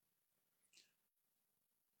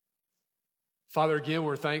Father, again,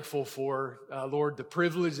 we're thankful for, Lord, the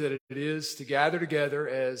privilege that it is to gather together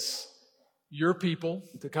as your people,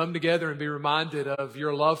 to come together and be reminded of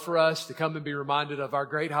your love for us, to come and be reminded of our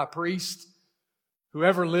great high priest,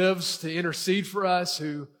 whoever lives to intercede for us,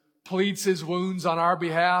 who pleads his wounds on our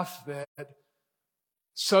behalf,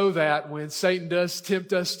 so that when Satan does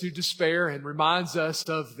tempt us to despair and reminds us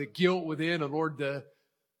of the guilt within, and Lord, the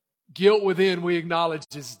guilt within we acknowledge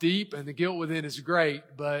is deep and the guilt within is great,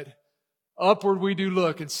 but upward we do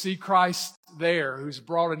look and see Christ there who's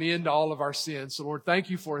brought an end to all of our sins. So Lord, thank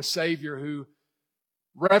you for a Savior who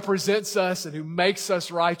represents us and who makes us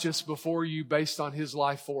righteous before you based on his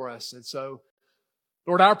life for us. And so,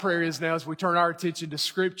 Lord, our prayer is now as we turn our attention to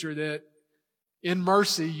Scripture that in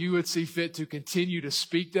mercy you would see fit to continue to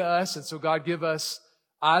speak to us. And so God, give us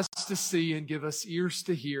eyes to see and give us ears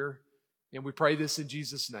to hear. And we pray this in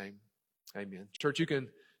Jesus' name. Amen. Church, you can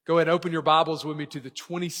go ahead and open your Bibles with me to the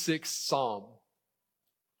 26th Psalm.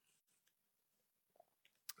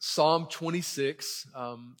 Psalm 26.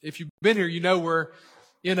 If you've been here, you know we're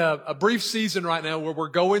in a brief season right now where we're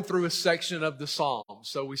going through a section of the Psalms.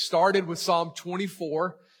 So we started with Psalm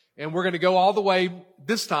 24, and we're going to go all the way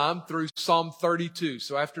this time through Psalm 32.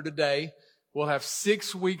 So after today, we'll have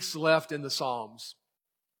 6 weeks left in the Psalms.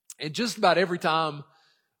 And just about every time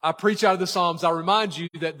I preach out of the Psalms, I remind you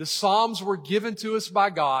that the Psalms were given to us by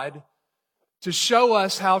God to show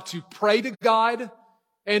us how to pray to God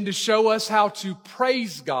and to show us how to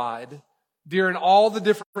praise God during all the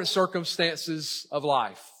different circumstances of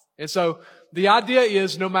life. And so the idea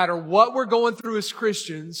is no matter what we're going through as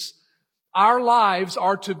Christians, our lives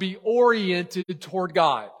are to be oriented toward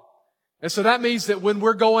God. And so that means that when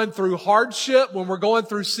we're going through hardship, when we're going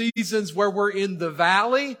through seasons where we're in the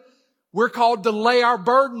valley, we're called to lay our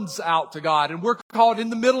burdens out to God, and we're called in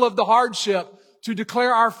the middle of the hardship to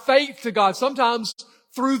declare our faith to God, sometimes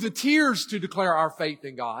through the tears to declare our faith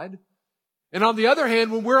in God. And on the other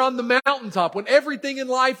hand, when we're on the mountaintop, when everything in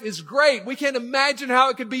life is great, we can't imagine how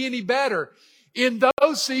it could be any better. In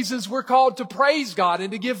those seasons, we're called to praise God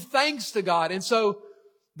and to give thanks to God. And so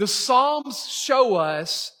the Psalms show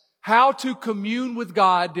us how to commune with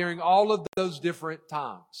God during all of those different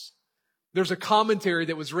times. There's a commentary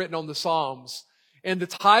that was written on the Psalms, and the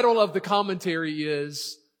title of the commentary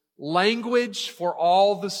is Language for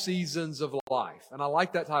All the Seasons of Life. And I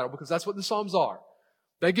like that title because that's what the Psalms are.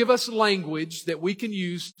 They give us language that we can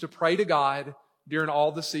use to pray to God during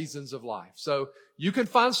all the seasons of life. So you can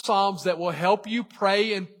find Psalms that will help you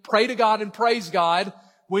pray to God and praise God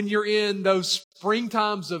when you're in those spring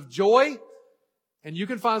times of joy. And you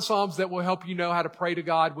can find Psalms that will help you know how to pray to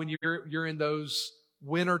God when you're in those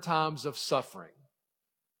winter times of suffering.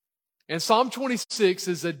 And Psalm 26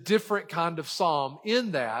 is a different kind of psalm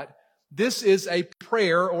in that this is a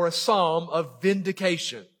prayer or a psalm of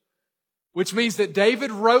vindication, which means that David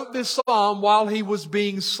wrote this psalm while he was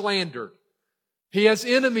being slandered. He has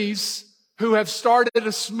enemies who have started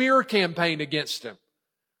a smear campaign against him.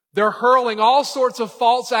 They're hurling all sorts of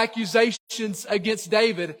false accusations against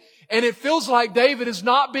David, and it feels like David is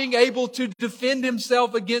not being able to defend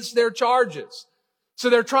himself against their charges. So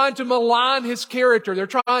they're trying to malign his character. They're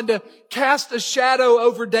trying to cast a shadow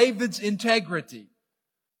over David's integrity.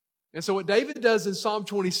 And so what David does in Psalm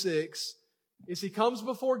 26 is he comes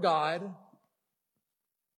before God.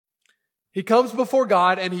 He comes before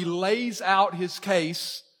God and he lays out his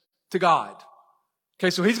case to God. Okay,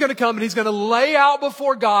 so he's going to come and he's going to lay out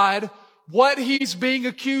before God what he's being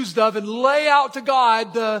accused of and lay out to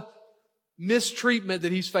God the mistreatment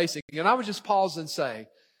that he's facing. And I would just pause and say,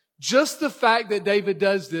 just the fact that David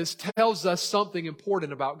does this tells us something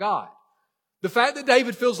important about God. The fact that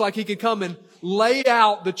David feels like he can come and lay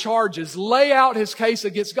out the charges, lay out his case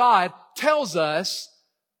against God, tells us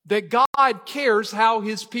that God cares how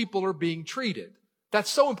his people are being treated.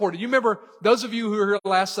 That's so important. You remember, those of you who were here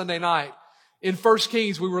last Sunday night, in 1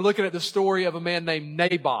 Kings, we were looking at the story of a man named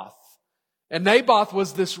Naboth. And Naboth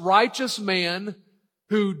was this righteous man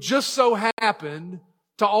who just so happened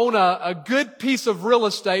to own a good piece of real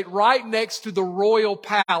estate right next to the royal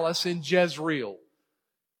palace in Jezreel.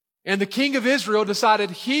 And the king of Israel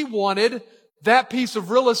decided he wanted that piece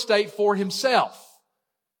of real estate for himself.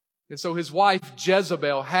 And so his wife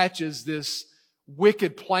Jezebel hatches this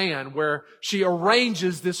wicked plan where she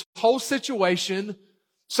arranges this whole situation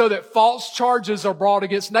so that false charges are brought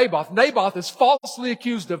against Naboth. Naboth is falsely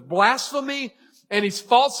accused of blasphemy and he's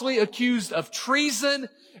falsely accused of treason.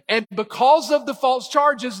 And because of the false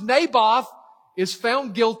charges, Naboth is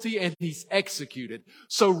found guilty and he's executed.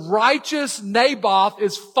 So righteous Naboth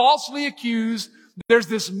is falsely accused. There's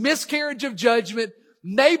this miscarriage of judgment.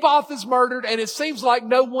 Naboth is murdered and it seems like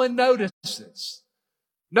no one notices.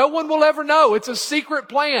 No one will ever know. It's a secret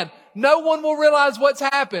plan. No one will realize what's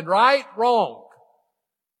happened, right? Wrong.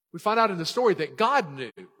 We find out in the story that God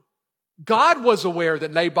knew. God was aware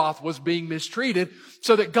that Naboth was being mistreated,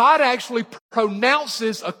 so that God actually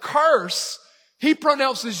pronounces a curse. He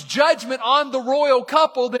pronounces judgment on the royal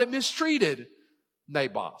couple that mistreated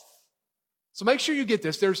Naboth. So make sure you get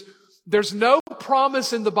this. There's no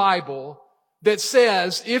promise in the Bible that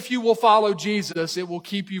says if you will follow Jesus, it will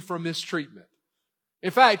keep you from mistreatment.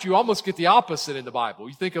 In fact, you almost get the opposite in the Bible.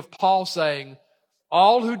 You think of Paul saying,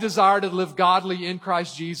 all who desire to live godly in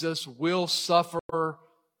Christ Jesus will suffer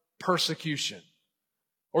persecution.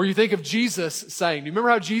 Or you think of Jesus saying, do you remember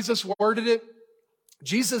how Jesus worded it?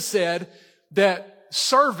 Jesus said that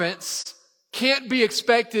servants can't be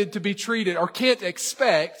expected to be treated, or can't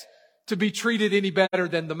expect to be treated any better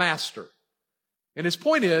than the master. And his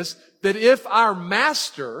point is that if our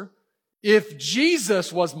master, if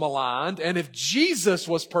Jesus was maligned and if Jesus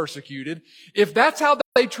was persecuted, if that's how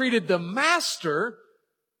they treated the master,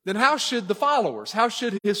 then how should the followers, how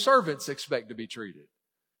should his servants expect to be treated?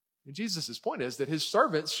 And Jesus' point is that his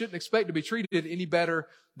servants shouldn't expect to be treated any better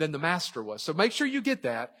than the master was. So make sure you get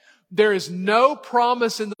that. There is no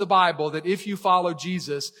promise in the Bible that if you follow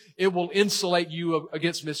Jesus, it will insulate you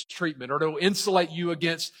against mistreatment, or it will insulate you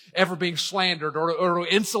against ever being slandered, or it will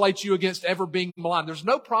insulate you against ever being maligned. There's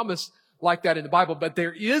no promise like that in the Bible, but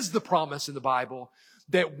there is the promise in the Bible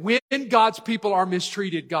that when God's people are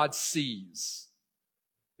mistreated, God sees,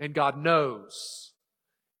 and God knows,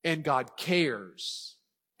 and God cares.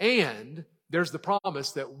 And there's the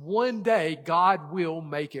promise that one day God will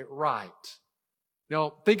make it right.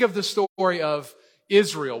 Now, think of the story of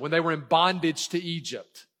Israel when they were in bondage to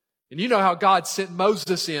Egypt. And you know how God sent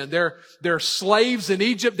Moses in. They're slaves in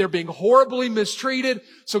Egypt. They're being horribly mistreated.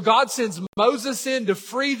 So God sends Moses in to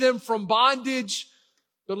free them from bondage.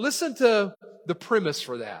 But listen to the premise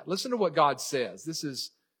for that. Listen to what God says. This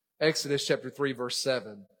is Exodus chapter 3, verse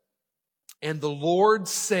 7. And the Lord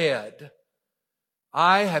said,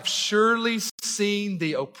 I have surely seen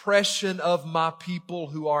the oppression of my people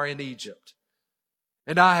who are in Egypt.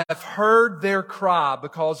 And I have heard their cry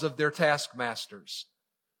because of their taskmasters.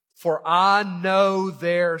 For I know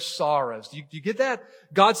their sorrows. Do you get that?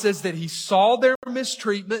 God says that He saw their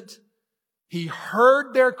mistreatment. He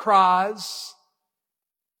heard their cries.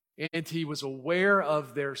 And He was aware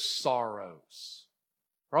of their sorrows.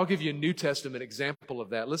 Or I'll give you a New Testament example of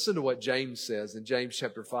that. Listen to what James says in James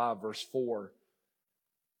chapter 5, verse 4.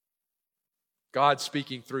 God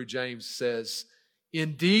speaking through James says,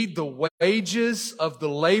 indeed, the wages of the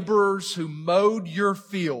laborers who mowed your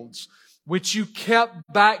fields, which you kept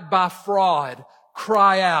back by fraud,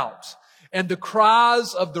 cry out. And the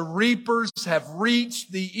cries of the reapers have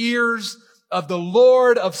reached the ears of the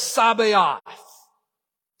Lord of Sabaoth.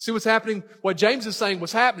 See what's happening? What James is saying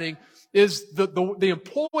was happening is the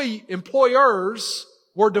employers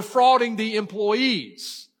were defrauding the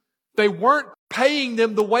employees. They weren't paying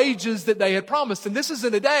them the wages that they had promised. And this is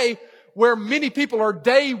in a day where many people are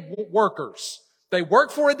day workers. They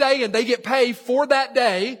work for a day and they get paid for that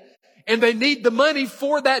day, and they need the money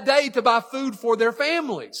for that day to buy food for their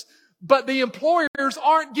families. But the employers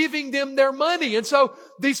aren't giving them their money. And so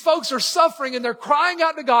these folks are suffering and they're crying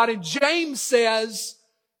out to God. And James says,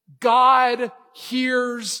 God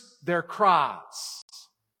hears their cries.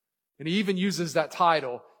 And he even uses that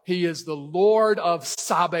title. He is the Lord of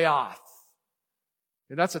Sabaoth.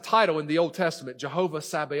 And that's a title in the Old Testament. Jehovah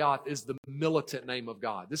Sabaoth is the militant name of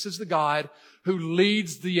God. This is the God who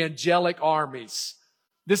leads the angelic armies.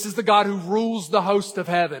 This is the God who rules the host of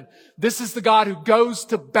heaven. This is the God who goes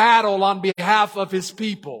to battle on behalf of His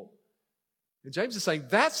people. And James is saying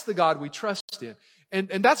that's the God we trust in.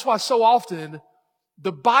 And that's why so often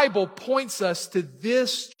the Bible points us to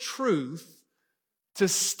this truth to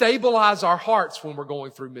stabilize our hearts when we're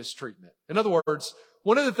going through mistreatment. In other words,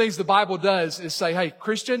 one of the things the Bible does is say, hey,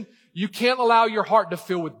 Christian, you can't allow your heart to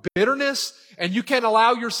fill with bitterness, and you can't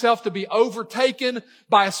allow yourself to be overtaken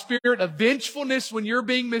by a spirit of vengefulness when you're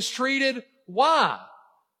being mistreated. Why?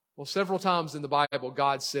 Well, several times in the Bible,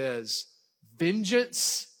 God says,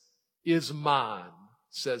 vengeance is mine,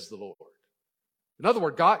 says the Lord. In other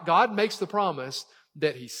words, God makes the promise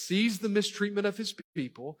that He sees the mistreatment of His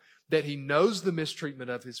people, that He knows the mistreatment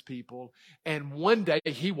of His people, and one day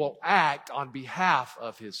He will act on behalf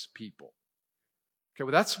of His people. Okay,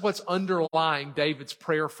 well, that's what's underlying David's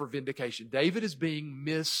prayer for vindication. David is being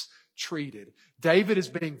mistreated. David is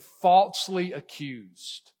being falsely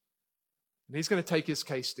accused. And he's going to take his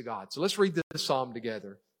case to God. So let's read this psalm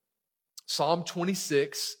together. Psalm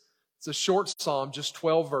 26. It's a short psalm, just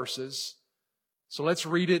 12 verses. So let's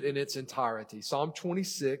read it in its entirety. Psalm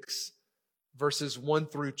 26, verses 1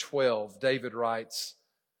 through 12, David writes,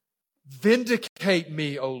 "Vindicate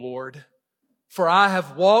me, O Lord, for I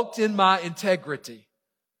have walked in my integrity.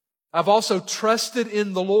 I've also trusted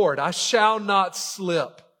in the Lord. I shall not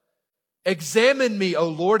slip. Examine me, O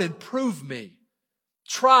Lord, and prove me.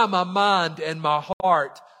 Try my mind and my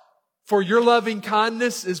heart. For your loving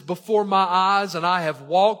kindness is before my eyes, and I have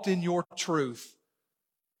walked in your truth.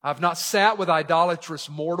 I've not sat with idolatrous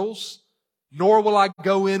mortals, nor will I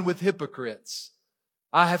go in with hypocrites.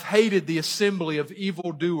 I have hated the assembly of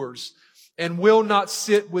evildoers, and will not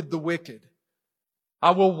sit with the wicked.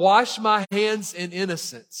 I will wash my hands in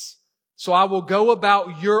innocence. So I will go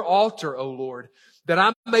about your altar, O Lord, that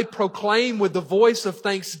I may proclaim with the voice of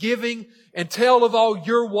thanksgiving and tell of all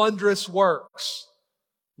your wondrous works.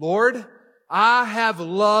 Lord, I have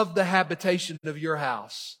loved the habitation of your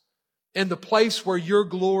house and the place where your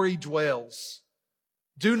glory dwells.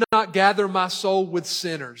 Do not gather my soul with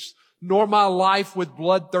sinners, nor my life with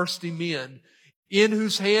bloodthirsty men, in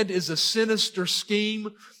whose hand is a sinister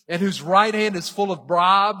scheme and whose right hand is full of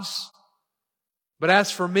bribes. But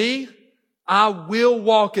as for me, I will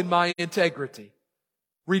walk in my integrity.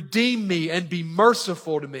 Redeem me and be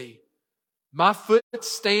merciful to me. My foot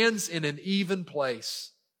stands in an even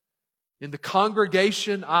place. In the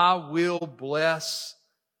congregation, I will bless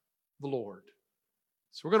the Lord."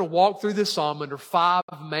 So we're going to walk through this psalm under 5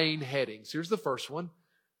 main headings. Here's the first one.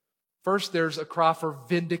 First, there's a cry for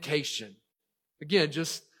vindication. Again,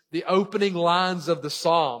 just the opening lines of the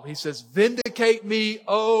psalm. He says, "Vindicate me,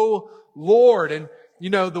 O Lord." And you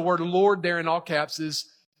know, the word Lord there in all caps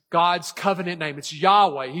is God's covenant name. It's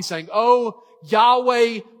Yahweh. He's saying, "Oh,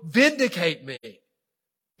 Yahweh, vindicate me."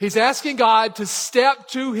 He's asking God to step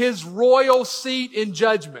to his royal seat in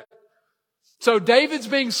judgment. So David's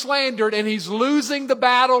being slandered and he's losing the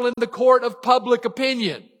battle in the court of public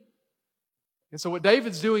opinion. And so what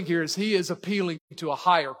David's doing here is he is appealing to a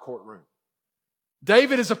higher courtroom.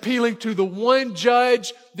 David is appealing to the one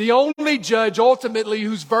judge, the only judge ultimately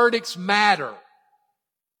whose verdicts matter.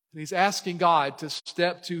 And he's asking God to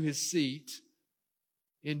step to his seat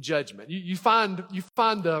in judgment. You find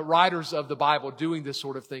the writers of the Bible doing this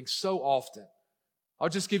sort of thing so often. I'll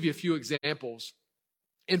just give you a few examples.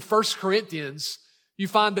 In 1 Corinthians, you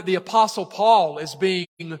find that the Apostle Paul is being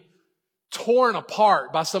torn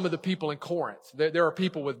apart by some of the people in Corinth. There are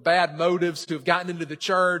people with bad motives who have gotten into the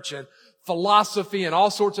church, and philosophy and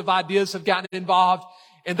all sorts of ideas have gotten involved,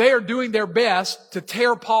 and they are doing their best to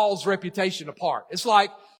tear Paul's reputation apart. It's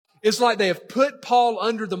like they have put Paul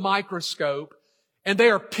under the microscope and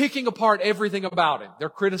they are picking apart everything about him. They're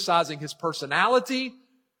criticizing his personality.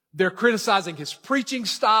 They're criticizing his preaching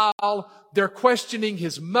style. They're questioning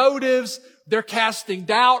his motives. They're casting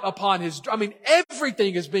doubt upon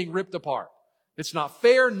everything is being ripped apart. It's not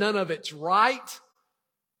fair. None of it's right.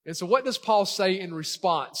 And so what does Paul say in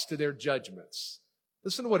response to their judgments?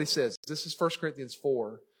 Listen to what he says. This is 1 Corinthians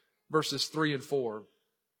 4, verses 3 and 4.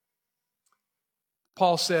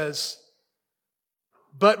 Paul says,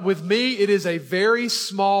 "But with me it is a very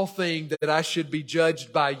small thing that I should be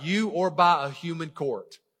judged by you or by a human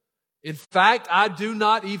court. In fact, I do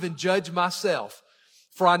not even judge myself,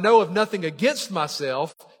 for I know of nothing against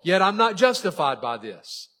myself, yet I'm not justified by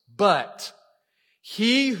this. But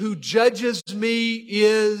he who judges me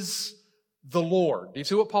is the Lord." Do you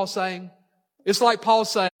see what Paul's saying? It's like Paul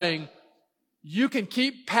saying, you can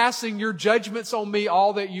keep passing your judgments on me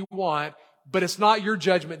all that you want, but it's not your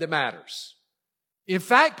judgment that matters. In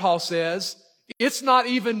fact, Paul says, it's not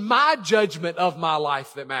even my judgment of my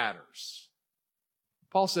life that matters.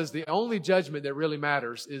 Paul says the only judgment that really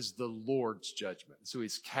matters is the Lord's judgment. So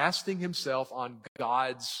he's casting himself on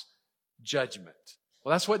God's judgment.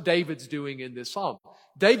 Well, that's what David's doing in this psalm.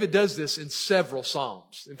 David does this in several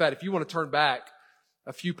psalms. In fact, if you want to turn back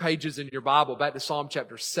a few pages in your Bible, back to Psalm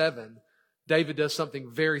chapter 7, David does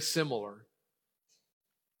something very similar.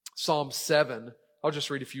 Psalm 7, I'll just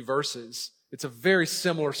read a few verses. It's a very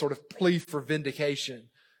similar sort of plea for vindication.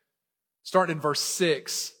 Starting in verse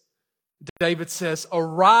 6, David says,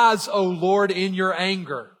 "Arise, O Lord, in your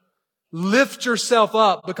anger. Lift yourself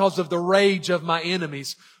up because of the rage of my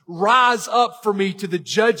enemies. Rise up for me to the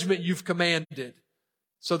judgment you've commanded.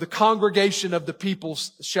 So the congregation of the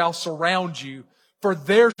peoples shall surround you. For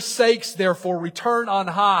their sakes, therefore, return on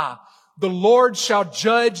high. The Lord shall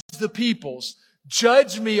judge the peoples.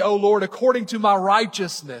 Judge me, O Lord, according to my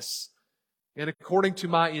righteousness and according to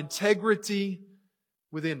my integrity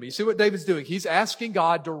within me." You see what David's doing? He's asking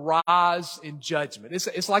God to rise in judgment.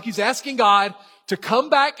 It's like he's asking God to come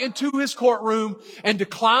back into his courtroom and to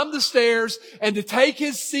climb the stairs and to take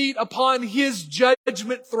his seat upon his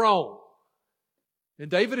judgment throne. And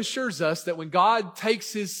David assures us that when God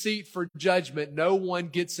takes his seat for judgment, no one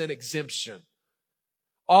gets an exemption.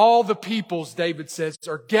 All the peoples, David says,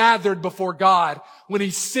 are gathered before God when he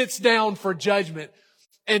sits down for judgment.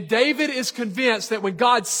 And David is convinced that when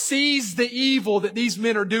God sees the evil that these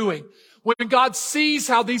men are doing, when God sees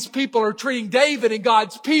how these people are treating David and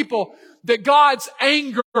God's people, that God's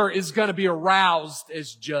anger is going to be aroused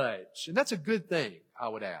as judge. And that's a good thing, I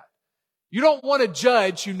would add. You don't want a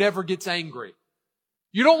judge who never gets angry.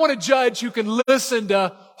 You don't want a judge who can listen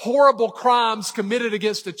to horrible crimes committed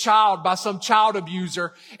against a child by some child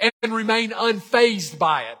abuser and remain unfazed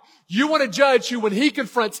by it. You want a judge who, when he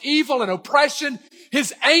confronts evil and oppression,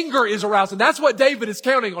 his anger is aroused. And that's what David is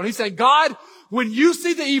counting on. He's saying, God, when you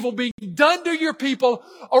see the evil being done to your people,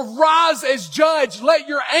 arise as judge. Let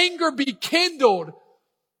your anger be kindled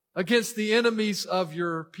against the enemies of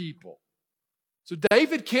your people. So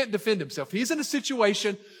David can't defend himself. He's in a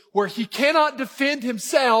situation where he cannot defend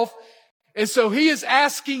himself, and so he is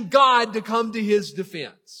asking God to come to his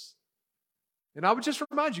defense. And I would just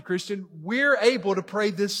remind you, Christian, we're able to pray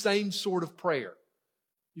this same sort of prayer.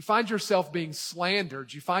 You find yourself being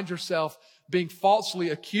slandered, you find yourself being falsely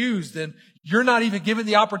accused, and you're not even given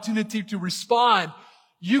the opportunity to respond.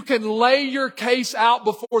 You can lay your case out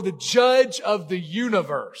before the judge of the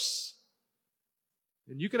universe.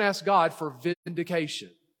 And you can ask God for vindication.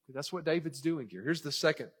 That's what David's doing here. Here's the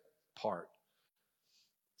second part.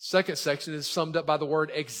 Second section is summed up by the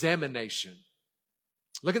word examination.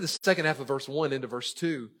 Look at the second half of verse 1 into verse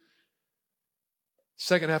 2.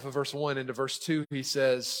 Second half of verse 1 into verse 2, he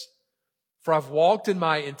says, "For I've walked in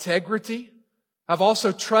my integrity. I've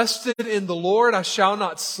also trusted in the Lord. I shall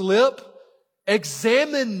not slip.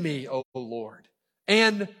 Examine me, O Lord,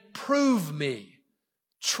 and prove me.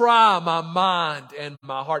 Try my mind and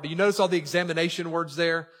my heart." Do you notice all the examination words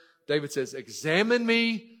there? David says, examine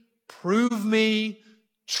me, prove me,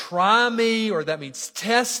 try me, or that means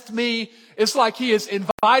test me. It's like he is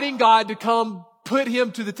inviting God to come put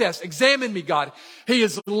him to the test. Examine me, God. He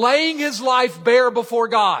is laying his life bare before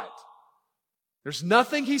God. There's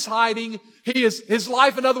nothing he's hiding. His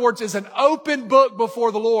life, in other words, is an open book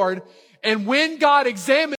before the Lord. And when God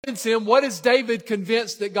examines him, what is David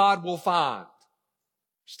convinced that God will find?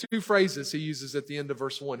 There's two phrases he uses at the end of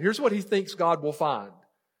verse 1. Here's what he thinks God will find.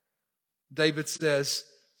 David says,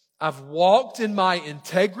 I've walked in my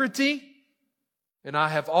integrity, and I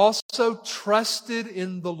have also trusted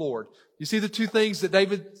in the Lord. You see the two things that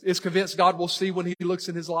David is convinced God will see when he looks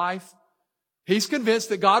in his life? He's convinced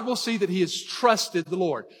that God will see that he has trusted the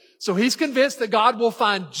Lord. So he's convinced that God will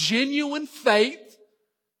find genuine faith,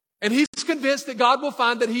 and he's convinced that God will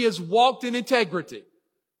find that he has walked in integrity.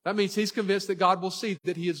 That means he's convinced that God will see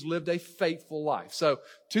that he has lived a faithful life. So,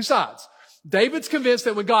 two sides. David's convinced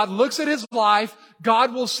that when God looks at his life,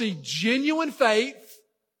 God will see genuine faith,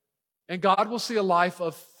 and God will see a life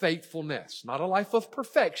of faithfulness. Not a life of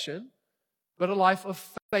perfection, but a life of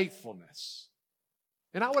faithfulness.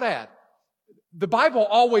 And I would add, the Bible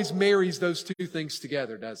always marries those two things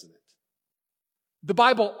together, doesn't it? The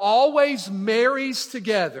Bible always marries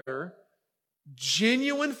together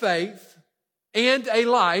genuine faith and a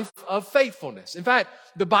life of faithfulness. In fact,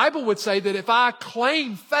 the Bible would say that if I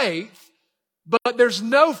claim faith, but there's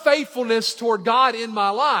no faithfulness toward God in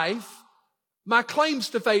my life, my claims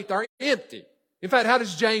to faith are empty. In fact, how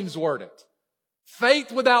does James word it?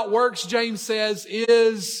 Faith without works, James says,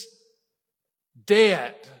 is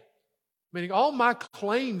dead. Meaning all my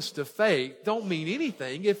claims to faith don't mean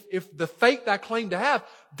anything if the faith I claim to have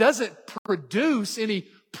doesn't produce any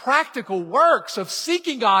practical works of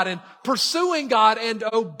seeking God and pursuing God and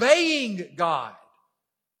obeying God.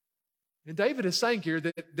 And David is saying here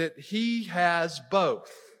that he has both.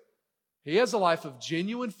 He has a life of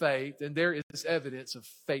genuine faith, and there is evidence of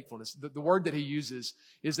faithfulness. The word that he uses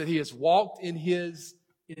is that he has walked in his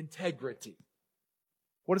integrity.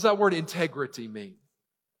 What does that word integrity mean?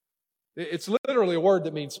 It's literally a word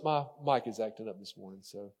that means, my mic is acting up this morning,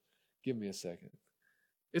 so give me a second.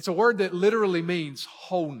 It's a word that literally means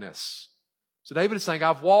wholeness. So David is saying,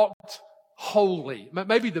 I've walked wholly.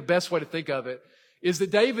 Maybe the best way to think of it is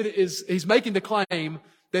that he's making the claim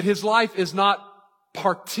that his life is not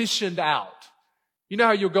partitioned out. You know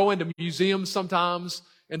how you'll go into museums sometimes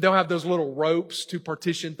and they'll have those little ropes to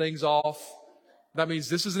partition things off? That means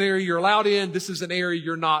this is an area you're allowed in, this is an area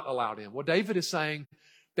you're not allowed in. Well, David is saying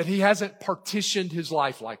that he hasn't partitioned his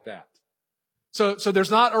life like that. So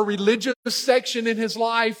there's not a religious section in his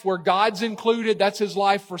life where God's included. That's his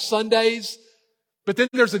life for Sundays. But then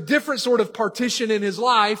there's a different sort of partition in his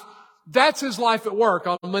life. That's his life at work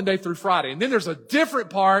on Monday through Friday. And then there's a different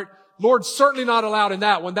part. Lord's certainly not allowed in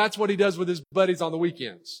that one. That's what he does with his buddies on the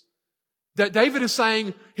weekends. That David is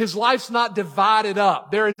saying his life's not divided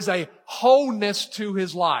up. There is a wholeness to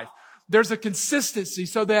his life. There's a consistency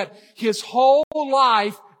so that his whole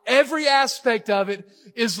life, every aspect of it,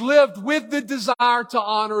 is lived with the desire to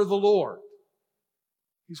honor the Lord.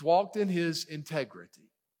 He's walked in his integrity.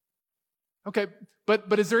 Okay,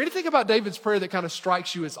 but is there anything about David's prayer that kind of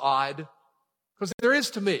strikes you as odd? Because there is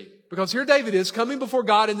to me. Because here David is coming before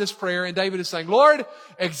God in this prayer, and David is saying, Lord,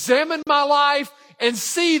 examine my life and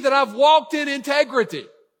see that I've walked in integrity.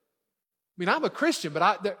 I mean, I'm a Christian, but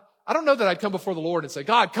I don't know that I'd come before the Lord and say,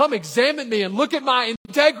 God, come examine me and look at my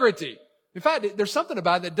integrity. In fact, there's something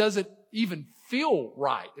about it that doesn't even feel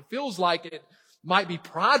right. It feels like it might be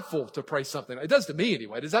prideful to pray something. It does to me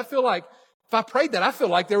anyway. Does that feel like, if I prayed that, I feel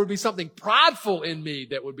like there would be something prideful in me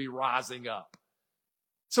that would be rising up.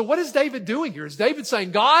 So what is David doing here? Is David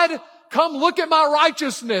saying, God, come look at my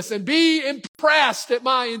righteousness and be impressed at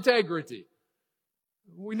my integrity?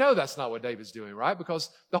 We know that's not what David's doing, right? Because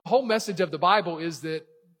the whole message of the Bible is that,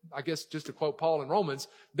 I guess just to quote Paul in Romans,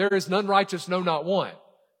 there is none righteous, no, not one.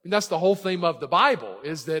 And that's the whole theme of the Bible,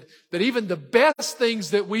 is that even the best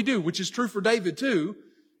things that we do, which is true for David too,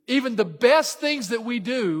 even the best things that we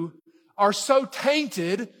do are so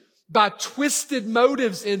tainted by twisted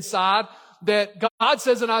motives inside that God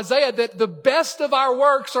says in Isaiah that the best of our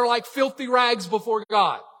works are like filthy rags before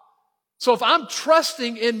God. So if I'm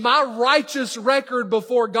trusting in my righteous record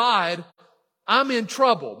before God, I'm in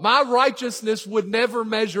trouble. My righteousness would never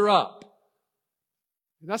measure up.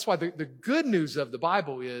 And that's why the good news of the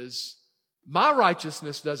Bible is my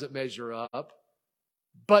righteousness doesn't measure up,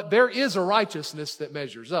 but there is a righteousness that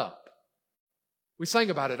measures up. We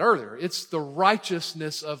sang about it earlier. It's the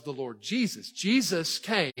righteousness of the Lord Jesus. Jesus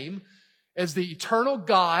came as the eternal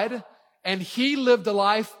God, and He lived a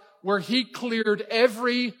life where He cleared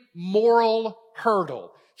every moral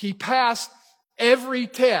hurdle. He passed every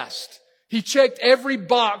test. He checked every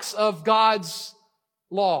box of God's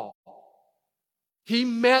law. He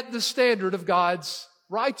met the standard of God's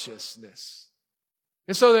righteousness.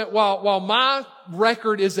 And so that while my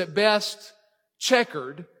record is at best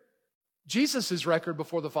checkered, Jesus' record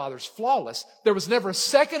before the Father is flawless. There was never a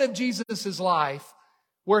second of Jesus' life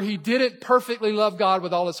where He didn't perfectly love God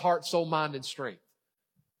with all His heart, soul, mind, and strength.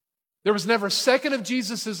 There was never a second of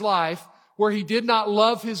Jesus' life where He did not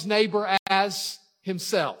love His neighbor as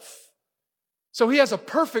Himself. So He has a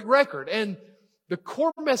perfect record. And the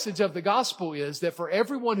core message of the gospel is that for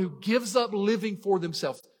everyone who gives up living for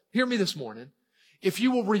themselves, hear me this morning, if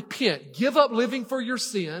you will repent, give up living for your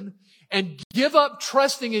sin, and give up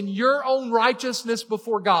trusting in your own righteousness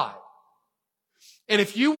before God. And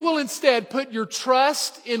if you will instead put your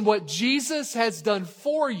trust in what Jesus has done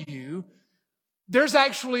for you, there's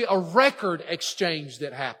actually a record exchange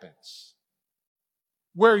that happens.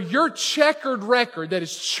 Where your checkered record that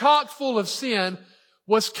is chock full of sin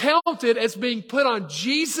was counted as being put on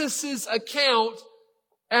Jesus' account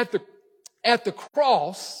at the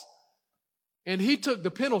cross, and He took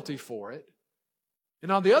the penalty for it.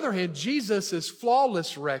 And on the other hand, Jesus'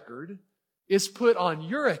 flawless record is put on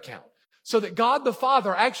your account so that God the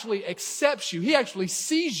Father actually accepts you. He actually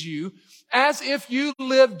sees you as if you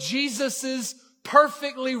lived Jesus'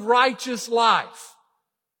 perfectly righteous life.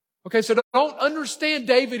 Okay, so don't understand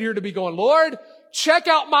David here to be going, Lord, check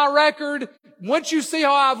out my record. Once you see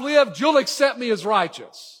how I've lived, you'll accept me as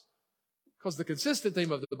righteous. Because the consistent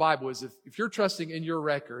theme of the Bible is if you're trusting in your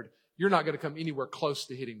record, you're not going to come anywhere close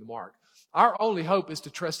to hitting the mark. Our only hope is to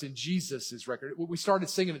trust in Jesus' record. We started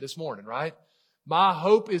singing it this morning, right? My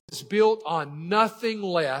hope is built on nothing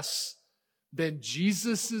less than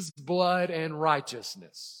Jesus' blood and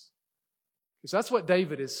righteousness. Because that's what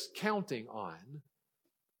David is counting on.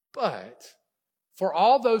 But for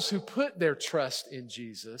all those who put their trust in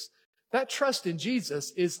Jesus, that trust in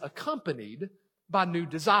Jesus is accompanied by new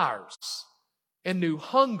desires and new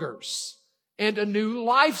hungers and a new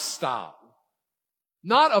lifestyle.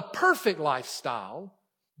 Not a perfect lifestyle,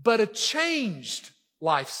 but a changed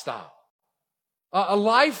lifestyle. A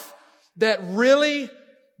life that really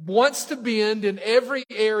wants to bend in every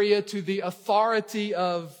area to the authority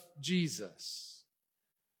of Jesus.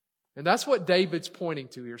 And that's what David's pointing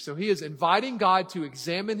to here. So he is inviting God to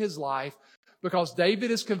examine his life because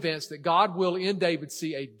David is convinced that God will in David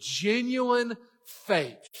see a genuine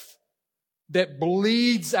faith that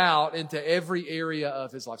bleeds out into every area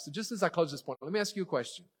of his life. So just as I close this point, let me ask you a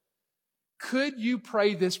question. Could you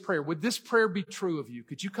pray this prayer? Would this prayer be true of you?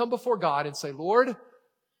 Could you come before God and say, Lord,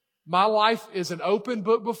 my life is an open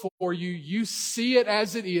book before you. You see it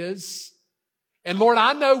as it is. And Lord,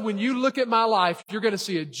 I know when you look at my life, you're going to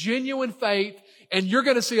see a genuine faith and you're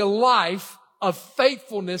going to see a life of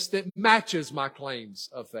faithfulness that matches my claims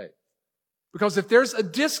of faith. Because if there's a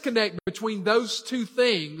disconnect between those two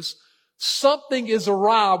things, something is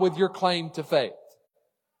awry with your claim to faith.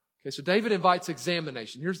 Okay, so David invites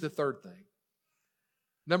examination. Here's the third thing.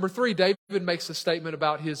 Number 3, David makes a statement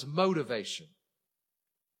about his motivation.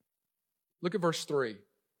 Look at verse 3.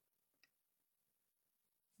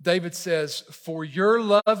 David says, "For your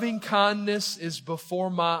loving kindness is before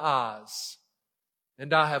my eyes,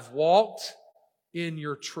 and I have walked in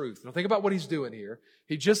your truth." Now think about what he's doing here.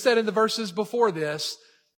 He just said in the verses before this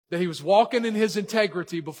that he was walking in his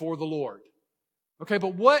integrity before the Lord. Okay,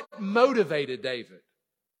 but what motivated David?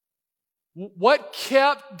 What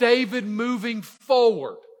kept David moving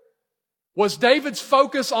forward? Was David's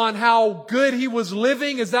focus on how good he was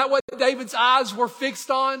living? Is that what David's eyes were fixed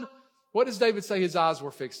on? What does David say his eyes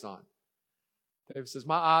were fixed on? David says,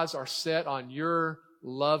 "My eyes are set on your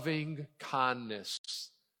loving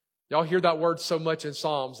kindness." Y'all hear that word so much in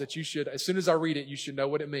Psalms that you should, as soon as I read it, you should know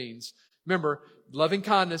what it means. Remember, loving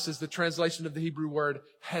kindness is the translation of the Hebrew word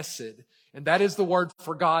hesed. And that is the word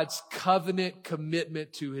for God's covenant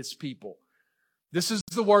commitment to His people. This is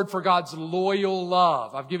the word for God's loyal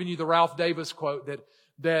love. I've given you the Ralph Davis quote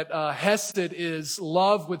that hesed is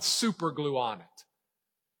love with super glue on it.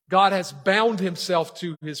 God has bound Himself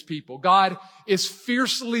to His people. God is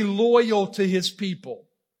fiercely loyal to His people.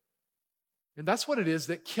 And that's what it is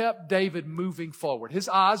that kept David moving forward. His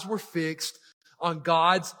eyes were fixed on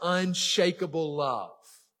God's unshakable love.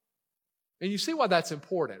 And you see why that's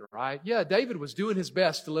important, right? Yeah, David was doing his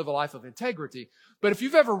best to live a life of integrity. But if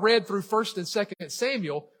you've ever read through 1st and 2nd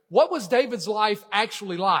Samuel, what was David's life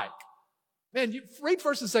actually like? Man, you read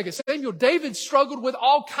 1st and 2nd Samuel, David struggled with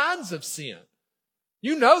all kinds of sin.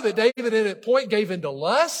 You know that David at a point gave into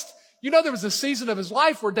lust. You know there was a season of his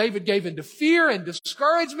life where David gave into fear and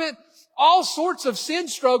discouragement. All sorts of sin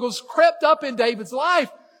struggles crept up in David's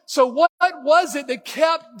life. So what was it that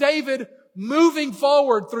kept David moving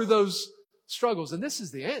forward through those struggles? And this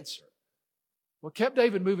is the answer. What kept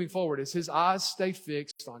David moving forward is his eyes stayed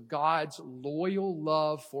fixed on God's loyal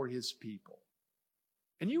love for His people.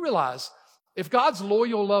 And you realize, if God's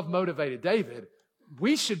loyal love motivated David,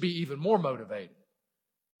 we should be even more motivated.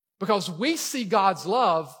 Because we see God's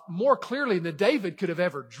love more clearly than David could have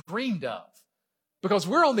ever dreamed of. Because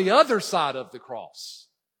we're on the other side of the cross.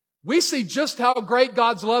 We see just how great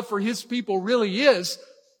God's love for His people really is.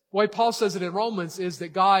 The way Paul says it in Romans is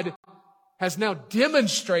that God has now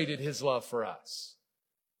demonstrated His love for us.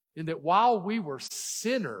 In that while we were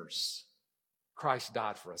sinners, Christ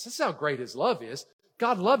died for us. That's how great His love is.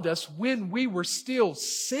 God loved us when we were still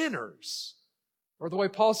sinners. Or the way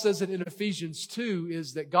Paul says it in Ephesians 2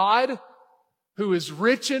 is that God, who is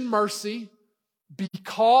rich in mercy,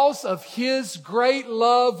 because of His great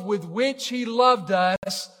love with which He loved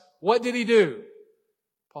us, what did He do?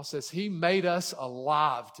 Paul says He made us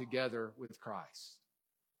alive together with Christ.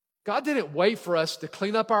 God didn't wait for us to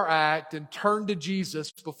clean up our act and turn to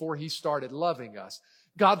Jesus before He started loving us.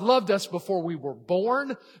 God loved us before we were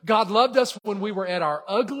born. God loved us when we were at our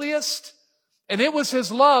ugliest. And it was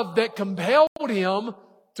His love that compelled Him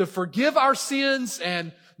to forgive our sins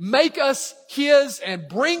and make us His and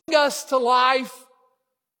bring us to life.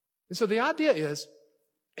 And so the idea is,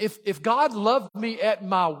 if God loved me at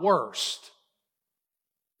my worst,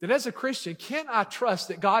 then as a Christian, can't I trust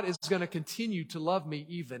that God is going to continue to love me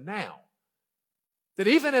even now? That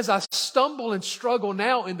even as I stumble and struggle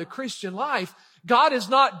now in the Christian life, God is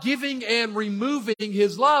not giving and removing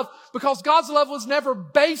His love, because God's love was never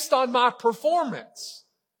based on my performance.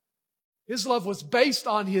 His love was based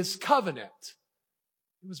on His covenant.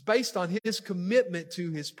 It was based on His commitment to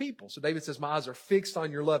His people. So David says, "My eyes are fixed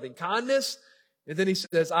on your loving kindness." And then he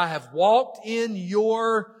says, "I have walked in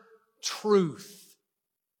your truth."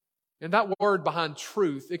 And that word behind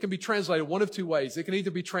truth, it can be translated one of two ways. It can either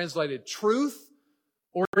be translated truth,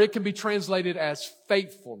 or it can be translated as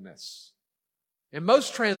faithfulness. And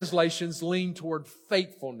most translations lean toward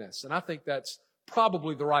faithfulness. And I think that's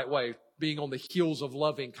probably the right way, being on the heels of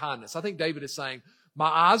loving kindness. I think David is saying, my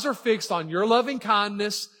eyes are fixed on your loving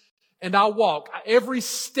kindness, and I walk. Every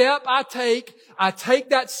step I take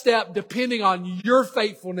that step depending on your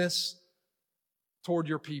faithfulness toward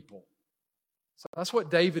your people. So that's what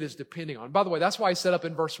David is depending on. By the way, that's why he said up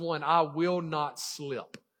in verse 1, "I will not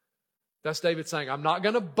slip." That's David saying, I'm not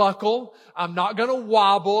going to buckle. I'm not going to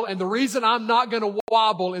wobble. And the reason I'm not going to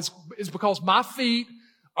wobble is because my feet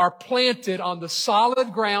are planted on the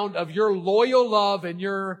solid ground of your loyal love and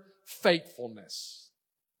your faithfulness.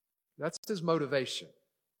 That's his motivation.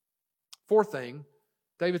 Fourth thing,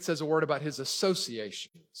 David says a word about his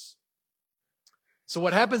associations. So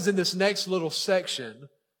what happens in this next little section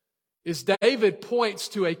is David points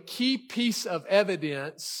to a key piece of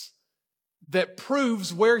evidence that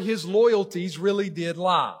proves where his loyalties really did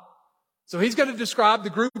lie. So he's going to describe the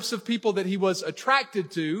groups of people that he was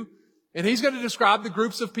attracted to, and he's going to describe the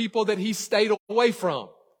groups of people that he stayed away from.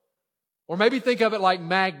 Or maybe think of it like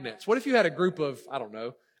magnets. What if you had a group of,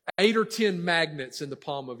 8 or 10 magnets in the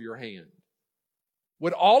palm of your hand?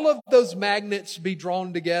 Would all of those magnets be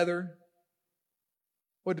drawn together?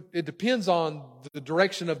 Well, it depends on the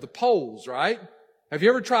direction of the poles, right? Have you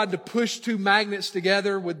ever tried to push two magnets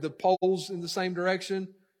together with the poles in the same direction?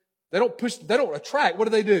 They don't attract. What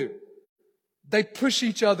do? They push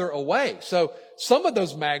each other away. So some of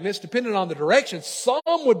those magnets, depending on the direction, some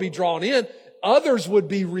would be drawn in, others would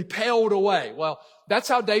be repelled away. Well, that's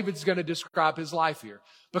how David's going to describe his life here.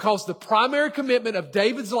 Because the primary commitment of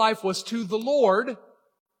David's life was to the Lord,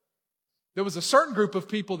 there was a certain group of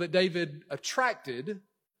people that David attracted,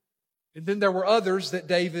 and then there were others that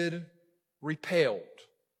David repelled.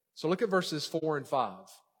 So look at verses 4 and 5.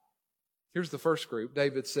 Here's the first group.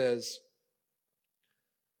 David says,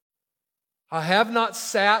 I have not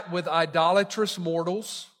sat with idolatrous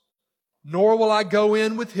mortals, nor will I go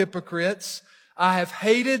in with hypocrites. I have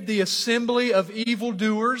hated the assembly of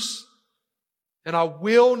evildoers, and I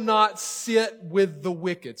will not sit with the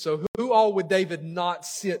wicked. So who all would David not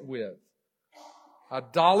sit with?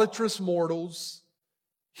 Idolatrous mortals,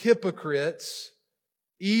 hypocrites,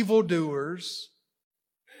 evildoers,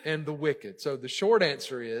 and the wicked. So the short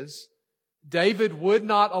answer is, David would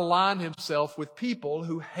not align himself with people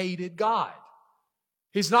who hated God.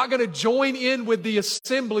 He's not going to join in with the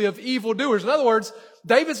assembly of evildoers. In other words,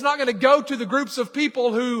 David's not going to go to the groups of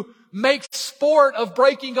people who make sport of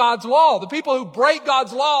breaking God's law. The people who break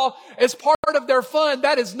God's law as part of their fun,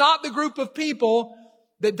 that is not the group of people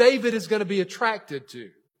that David is going to be attracted to.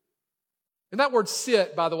 And that word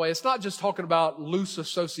sit, by the way, it's not just talking about loose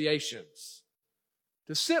associations.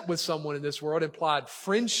 To sit with someone in this world implied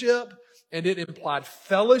friendship, and it implied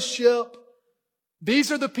fellowship.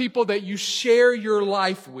 These are the people that you share your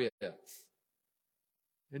life with.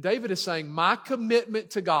 And David is saying, my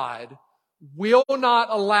commitment to God will not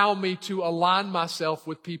allow me to align myself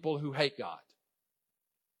with people who hate God.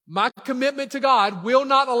 My commitment to God will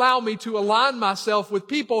not allow me to align myself with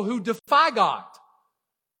people who defy God.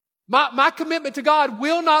 My commitment to God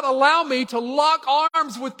will not allow me to lock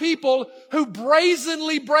arms with people who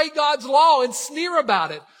brazenly break God's law and sneer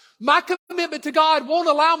about it. My commitment to God won't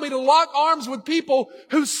allow me to lock arms with people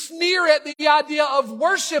who sneer at the idea of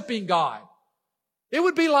worshiping God. It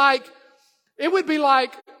would be like,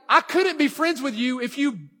 I couldn't be friends with you if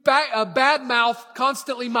you badmouth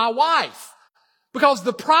constantly my wife. Because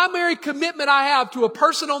the primary commitment I have to a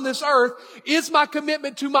person on this earth is my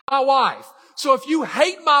commitment to my wife. So if you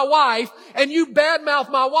hate my wife and you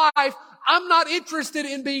badmouth my wife, I'm not interested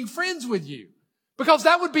in being friends with you. Because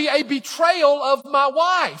that would be a betrayal of my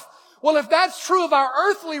wife. Well, if that's true of our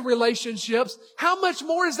earthly relationships, how much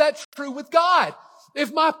more is that true with God?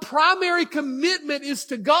 If my primary commitment is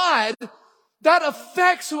to God, that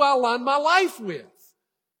affects who I align my life with.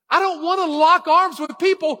 I don't want to lock arms with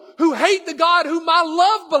people who hate the God whom my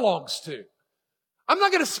love belongs to. I'm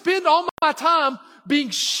not going to spend all my time being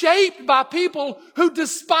shaped by people who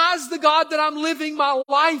despise the God that I'm living my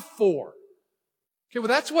life for. Okay, well,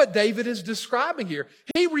 that's what David is describing here.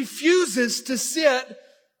 He refuses to sit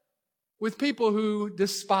with people who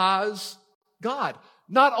despise God.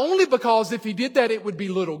 Not only because if he did that, it would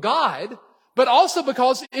belittle God, but also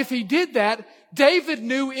because if he did that, David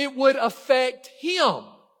knew it would affect him.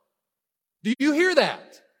 Do you hear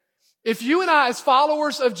that? If you and I, as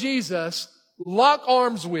followers of Jesus, lock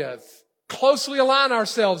arms with, closely align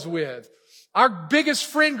ourselves with, our biggest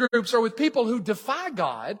friend groups are with people who defy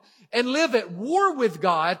God and live at war with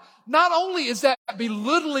God, not only is that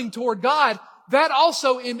belittling toward God, that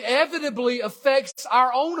also inevitably affects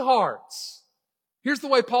our own hearts. Here's the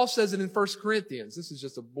way Paul says it in 1 Corinthians. This is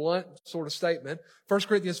just a blunt sort of statement. 1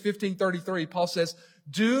 Corinthians 15:33, Paul says,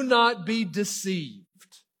 do not be deceived.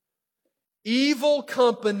 Evil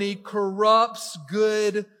company corrupts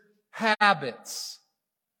good habits.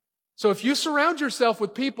 So if you surround yourself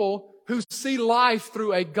with people who see life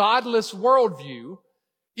through a godless worldview,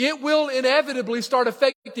 it will inevitably start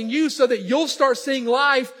affecting you so that you'll start seeing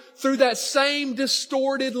life through that same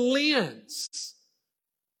distorted lens.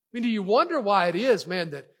 I mean, do you wonder why it is,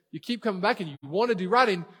 man, that you keep coming back and you want to do right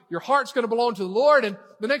and your heart's going to belong to the Lord, and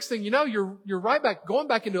the next thing you know, you're right back, going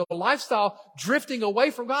back into a lifestyle, drifting away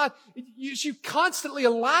from God. You constantly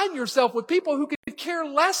align yourself with people who could care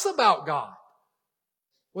less about God.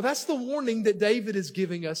 Well, that's the warning that David is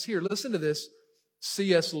giving us here. Listen to this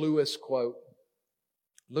C.S. Lewis quote.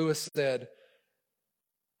 Lewis said,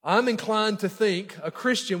 I'm inclined to think a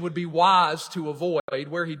Christian would be wise to avoid,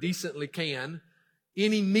 where he decently can,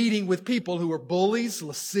 any meeting with people who are bullies,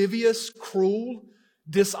 lascivious, cruel,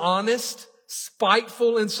 dishonest,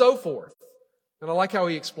 spiteful, and so forth. And I like how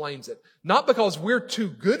he explains it. Not because we're too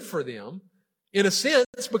good for them, in a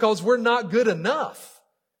sense, because we're not good enough.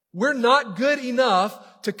 We're not good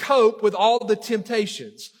enough to cope with all the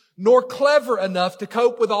temptations, nor clever enough to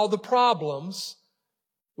cope with all the problems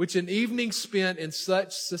which an evening spent in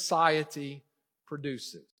such society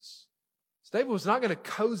produces. So David was not going to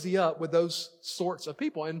cozy up with those sorts of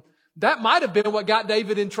people. And that might have been what got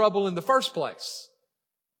David in trouble in the first place.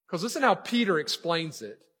 Because listen how Peter explains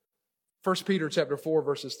it. 1 Peter chapter 4,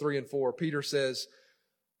 verses 3 and 4. Peter says,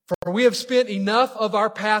 "For we have spent enough of our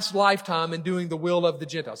past lifetime in doing the will of the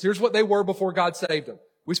Gentiles." Here's what they were before God saved them.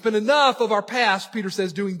 We spent enough of our past, Peter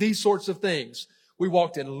says, doing these sorts of things. We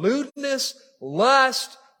walked in lewdness,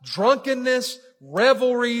 lust, drunkenness,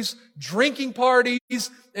 revelries, drinking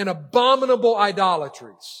parties, and abominable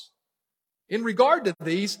idolatries. In regard to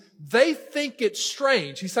these, they think it's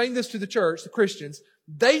strange. He's saying this to the church, the Christians.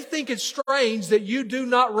 They think it's strange that you do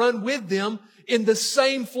not run with them in the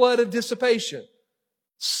same flood of dissipation,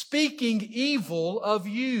 speaking evil of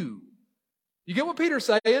you. You get what Peter's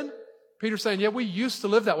saying? Peter's saying, yeah, we used to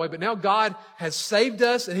live that way, but now God has saved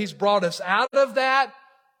us and He's brought us out of that.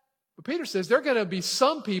 But Peter says there are going to be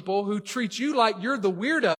some people who treat you like you're the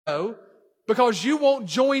weirdo because you won't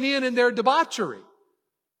join in their debauchery.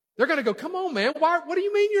 They're going to go, come on, man, what do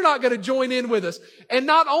you mean you're not going to join in with us? And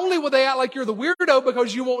not only will they act like you're the weirdo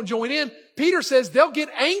because you won't join in, Peter says they'll get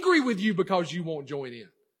angry with you because you won't join in.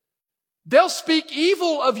 They'll speak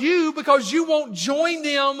evil of you because you won't join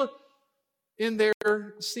them in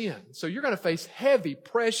their sin. So you're going to face heavy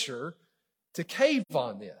pressure to cave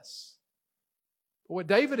on this. But what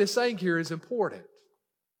David is saying here is important.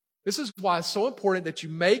 This is why it's so important that you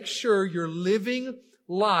make sure you're living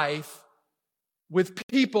life with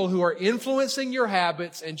people who are influencing your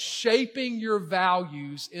habits and shaping your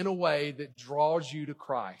values in a way that draws you to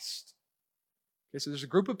Christ. Okay, so there's a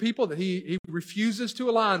group of people that he refuses to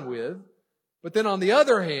align with. But then on the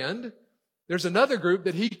other hand, there's another group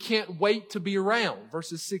that he can't wait to be around.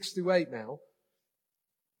 Verses 6 through 8 now.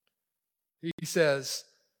 He says,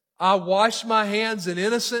 I wash my hands in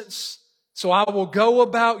innocence, so I will go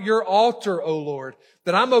about your altar, O Lord,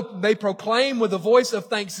 that I may proclaim with a voice of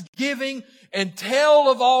thanksgiving and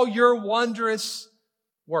tell of all your wondrous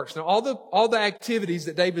works. Now, all the activities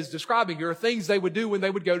that David is describing here are things they would do when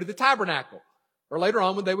they would go to the tabernacle, or later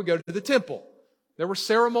on when they would go to the temple. There were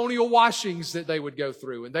ceremonial washings that they would go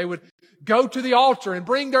through, and they would go to the altar and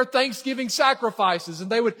bring their thanksgiving sacrifices,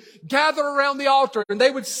 and they would gather around the altar, and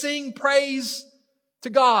they would sing praise to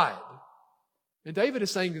God. And David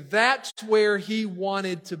is saying that's where he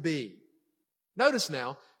wanted to be. Notice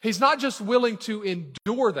now, he's not just willing to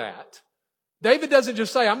endure that. David doesn't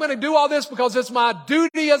just say, I'm going to do all this because it's my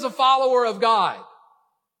duty as a follower of God.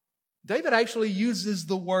 David actually uses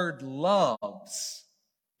the word loves.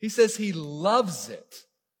 He says he loves it.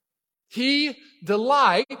 He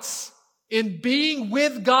delights in being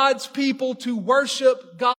with God's people to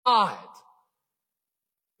worship God.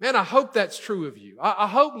 Man, I hope that's true of you. I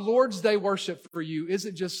hope Lord's Day worship for you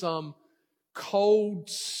isn't just some cold,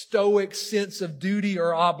 stoic sense of duty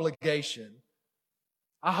or obligation.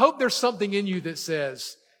 I hope there's something in you that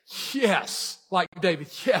says, yes, like David,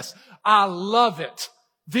 yes, I love it.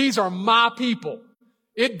 These are my people.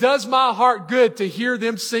 It does my heart good to hear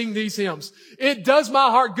them sing these hymns. It does my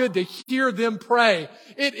heart good to hear them pray.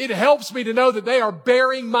 It helps me to know that they are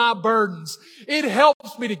bearing my burdens. It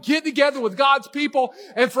helps me to get together with God's people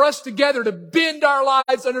and for us together to bend our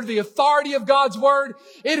lives under the authority of God's word.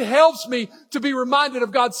 It helps me to be reminded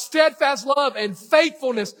of God's steadfast love and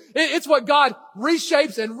faithfulness. It's what God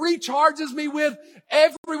reshapes and recharges me with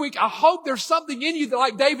every week. I hope there's something in you that,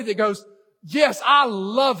 like David, that goes, yes, I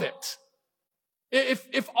love it.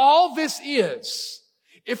 If all this is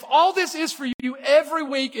for you every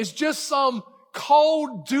week is just some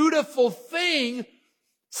cold, dutiful thing,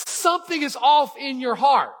 something is off in your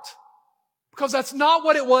heart. Because that's not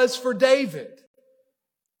what it was for David.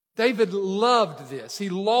 David loved this. He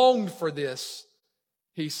longed for this,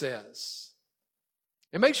 he says.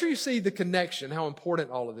 And make sure you see the connection, how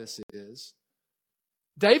important all of this is.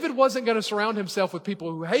 David wasn't going to surround himself with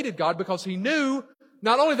people who hated God because he knew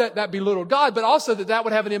not only that belittled God, but also that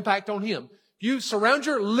would have an impact on him. You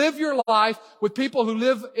live your life with people who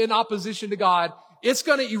live in opposition to God, it's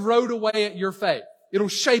going to erode away at your faith. It'll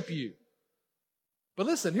shape you. But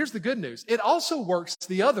listen, here's the good news. It also works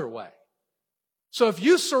the other way. So if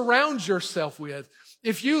you surround yourself with,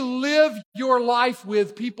 if you live your life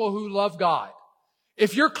with people who love God,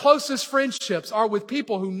 if your closest friendships are with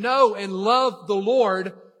people who know and love the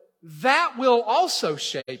Lord, that will also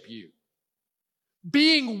shape you.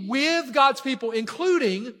 Being with God's people,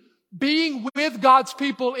 including being with God's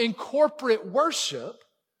people in corporate worship,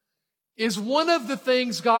 is one of the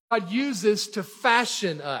things God uses to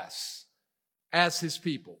fashion us as His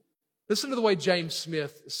people. Listen to the way James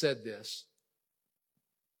Smith said this.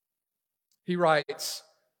 He writes,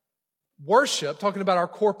 worship, talking about our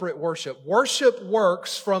corporate worship, worship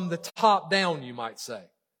works from the top down, you might say.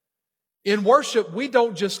 In worship, we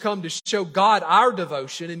don't just come to show God our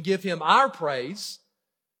devotion and give Him our praise.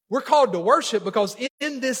 We're called to worship because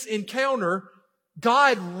in this encounter,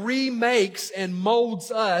 God remakes and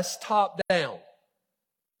molds us top down.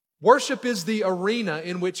 Worship is the arena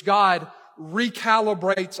in which God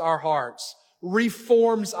recalibrates our hearts,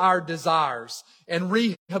 reforms our desires, and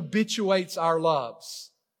rehabituates our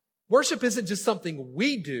loves. Worship isn't just something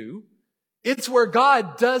we do. It's where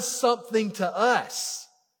God does something to us.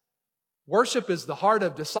 Worship is the heart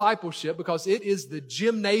of discipleship because it is the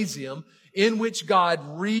gymnasium in which God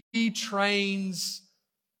retrains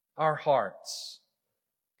our hearts.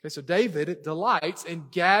 Okay, so David delights in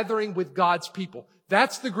gathering with God's people.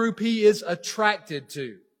 That's the group he is attracted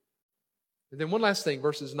to. And then one last thing,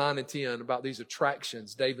 verses 9 and 10 about these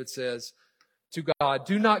attractions. David says to God,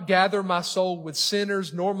 "Do not gather my soul with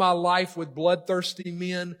sinners, nor my life with bloodthirsty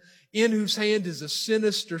men, in whose hand is a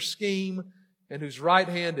sinister scheme, and whose right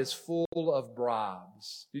hand is full of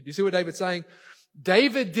bribes." Do you see what David's saying?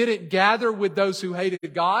 David didn't gather with those who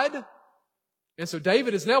hated God. And so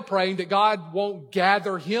David is now praying that God won't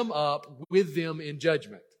gather him up with them in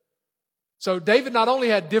judgment. So David not only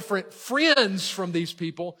had different friends from these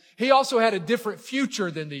people, he also had a different future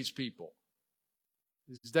than these people.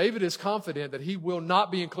 David is confident that he will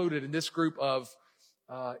not be included in this group of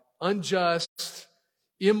unjust,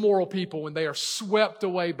 immoral people when they are swept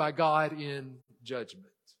away by God in judgment.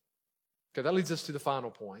 Okay, that leads us to the final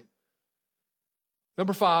point.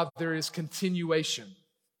 Number 5, there is continuation.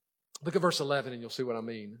 Look at verse 11 and you'll see what I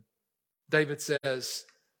mean. David says,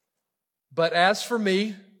 "But as for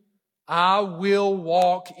me, I will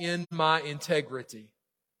walk in my integrity.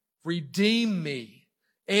 Redeem me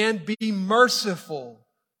and be merciful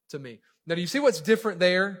to me." Now, do you see what's different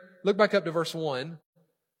there? Look back up to verse 1,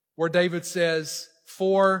 where David says,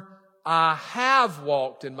 "For I have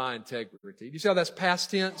walked in my integrity." Do you see how that's past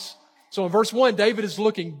tense? So in verse 1, David is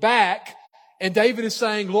looking back, and David is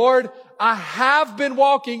saying, "Lord, I have been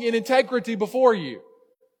walking in integrity before you."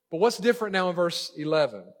 But what's different now in verse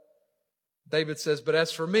 11? David says, "But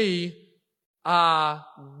as for me, I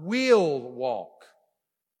will walk."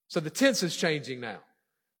 So the tense is changing now.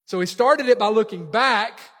 So he started it by looking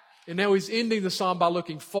back, and now he's ending the psalm by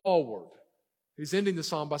looking forward. He's ending the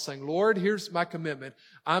psalm by saying, "Lord, here's my commitment.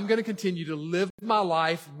 I'm going to continue to live my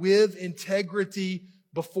life with integrity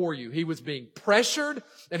before you." He was being pressured,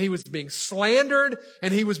 and he was being slandered,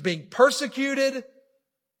 and he was being persecuted.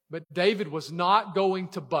 But David was not going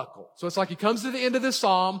to buckle. So it's like he comes to the end of this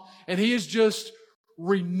psalm, and he is just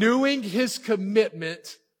renewing his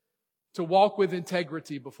commitment to walk with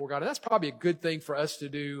integrity before God. And that's probably a good thing for us to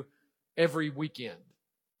do every weekend.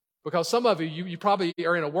 Because some of you probably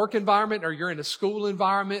are in a work environment or you're in a school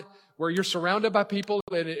environment where you're surrounded by people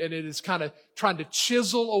and it is kind of trying to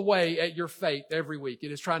chisel away at your faith every week.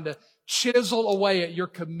 It is trying to chisel away at your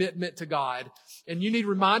commitment to God. And you need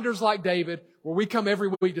reminders like David where we come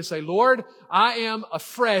every week to say, "Lord, I am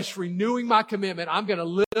afresh renewing my commitment. I'm going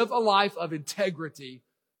to live a life of integrity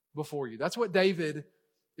before you." That's what David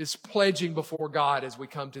is pledging before God as we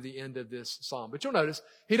come to the end of this psalm. But you'll notice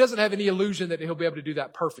he doesn't have any illusion that he'll be able to do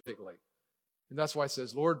that perfectly. And that's why he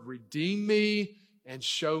says, "Lord, redeem me and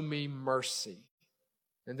show me mercy."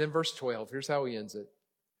 And then verse 12, here's how he ends it.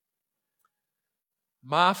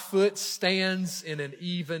 "My foot stands in an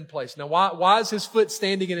even place." Now, why is his foot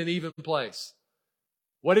standing in an even place?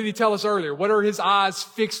 What did he tell us earlier? What are his eyes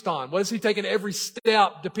fixed on? What is he taking every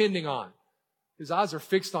step depending on? His eyes are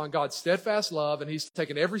fixed on God's steadfast love, and he's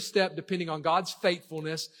taken every step depending on God's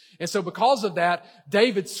faithfulness. And so because of that,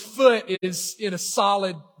 David's foot is in a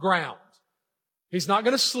solid ground. He's not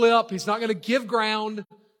going to slip. He's not going to give ground.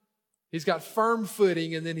 He's got firm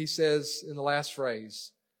footing. And then he says in the last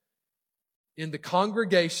phrase, "In the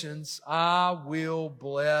congregations, I will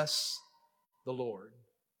bless the Lord."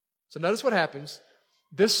 So notice what happens.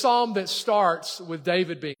 This psalm that starts with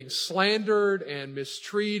David being slandered and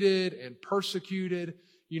mistreated and persecuted,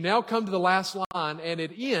 you now come to the last line, and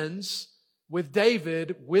it ends with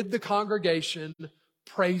David, with the congregation,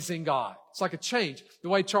 praising God. It's like a change. The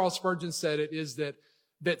way Charles Spurgeon said it is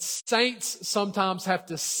that saints sometimes have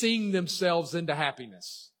to sing themselves into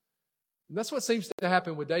happiness. And that's what seems to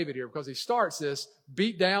happen with David here, because he starts this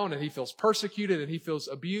beat down and he feels persecuted and he feels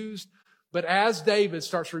abused. But as David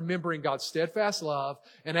starts remembering God's steadfast love,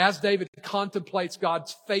 and as David contemplates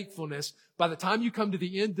God's faithfulness, by the time you come to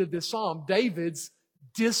the end of this psalm, David's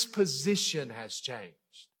disposition has changed.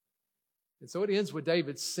 And so it ends with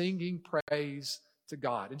David singing praise to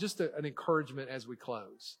God. And just an encouragement as we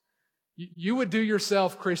close. You would do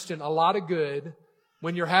yourself, Christian, a lot of good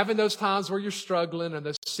when you're having those times where you're struggling and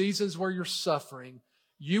those seasons where you're suffering.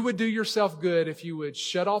 You would do yourself good if you would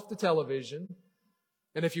shut off the television,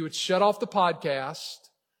 and if you would shut off the podcast,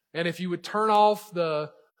 and if you would turn off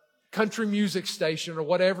the country music station or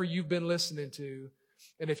whatever you've been listening to,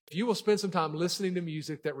 and if you will spend some time listening to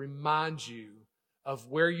music that reminds you of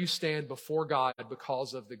where you stand before God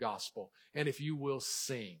because of the gospel, and if you will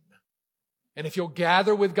sing, and if you'll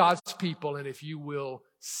gather with God's people, and if you will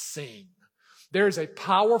sing. There is a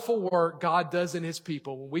powerful work God does in His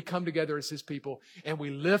people when we come together as His people and we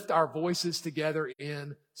lift our voices together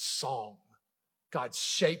in song. God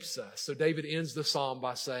shapes us. So David ends the psalm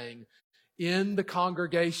by saying, in the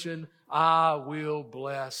congregation, I will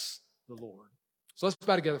bless the Lord. So let's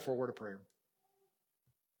bow together for a word of prayer.